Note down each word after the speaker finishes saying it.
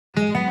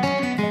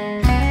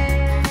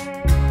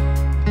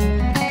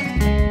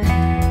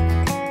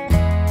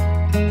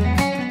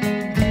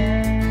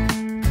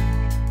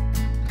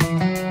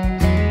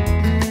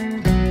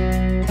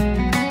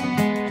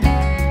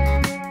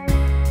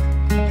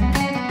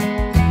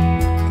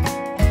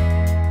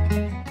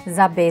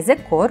Za beze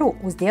koru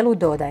u zdjelu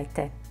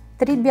dodajte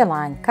 3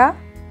 bjelanjka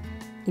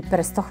i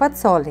prstohvat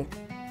soli.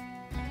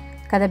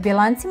 Kada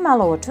bjelanci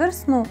malo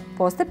očvrsnu,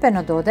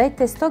 postepeno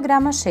dodajte 100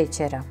 g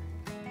šećera.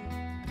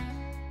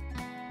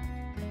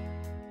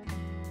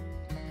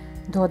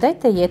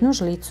 Dodajte 1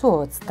 žlicu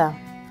octa.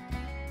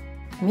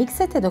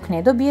 Miksajte dok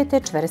ne dobijete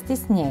čvrsti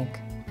snijeg.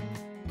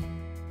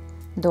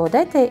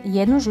 Dodajte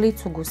 1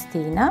 žlicu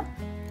gustina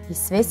i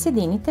sve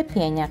sjedinite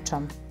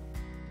pjenjačom.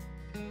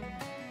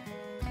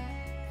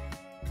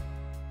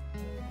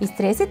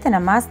 Istresite na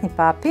masni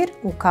papir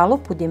u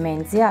kalupu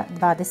dimenzija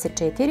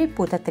 24 x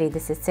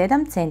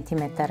 37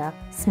 cm.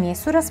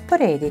 Smjesu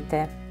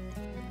rasporedite.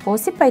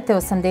 Posipajte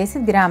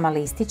 80 g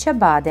listića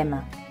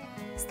badema.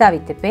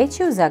 Stavite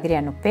peći u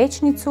zagrijanu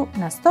pećnicu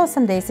na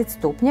 180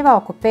 stupnjeva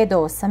oko 5 do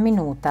 8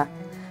 minuta.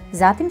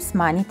 Zatim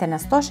smanjite na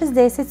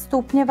 160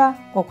 stupnjeva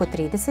oko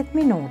 30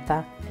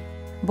 minuta.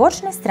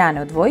 Bočne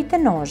strane odvojite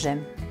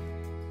nožem.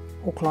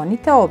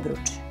 Uklonite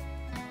obruč.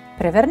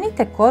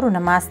 Prevrnite koru na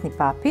masni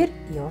papir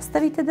i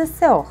ostavite da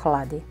se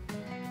ohladi.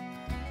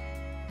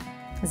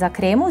 Za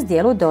kremu u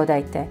zdjelu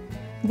dodajte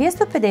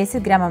 250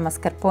 g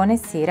mascarpone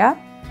sira,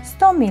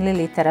 100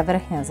 ml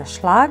vrhnja za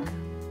šlag,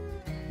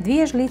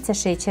 2 žlice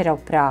šećera u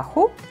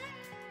prahu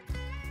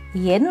i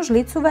 1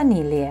 žlicu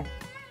vanilije.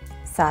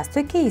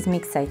 Sastojke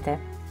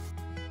izmiksajte.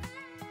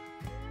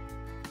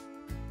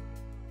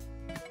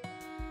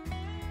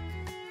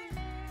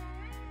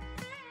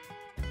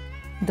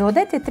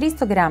 Dodajte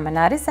 300 g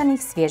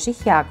narezanih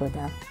svježih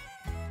jagoda.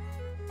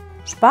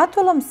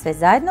 Špatulom sve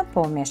zajedno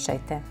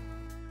pomiješajte.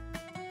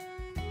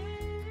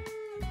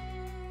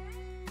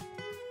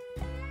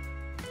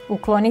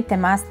 Uklonite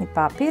masni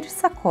papir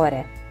sa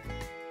kore.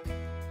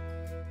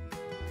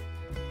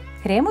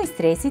 Kremu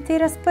istresite i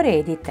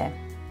rasporedite.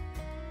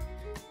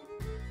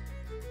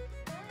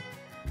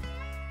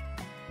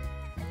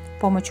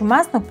 Pomoću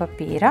masnog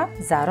papira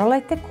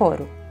zarolajte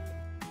koru.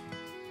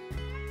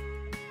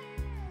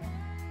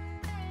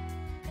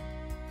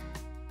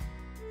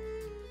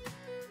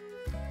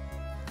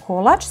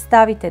 Kolač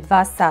stavite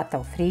 2 sata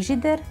u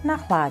frižider na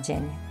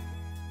hlađenje.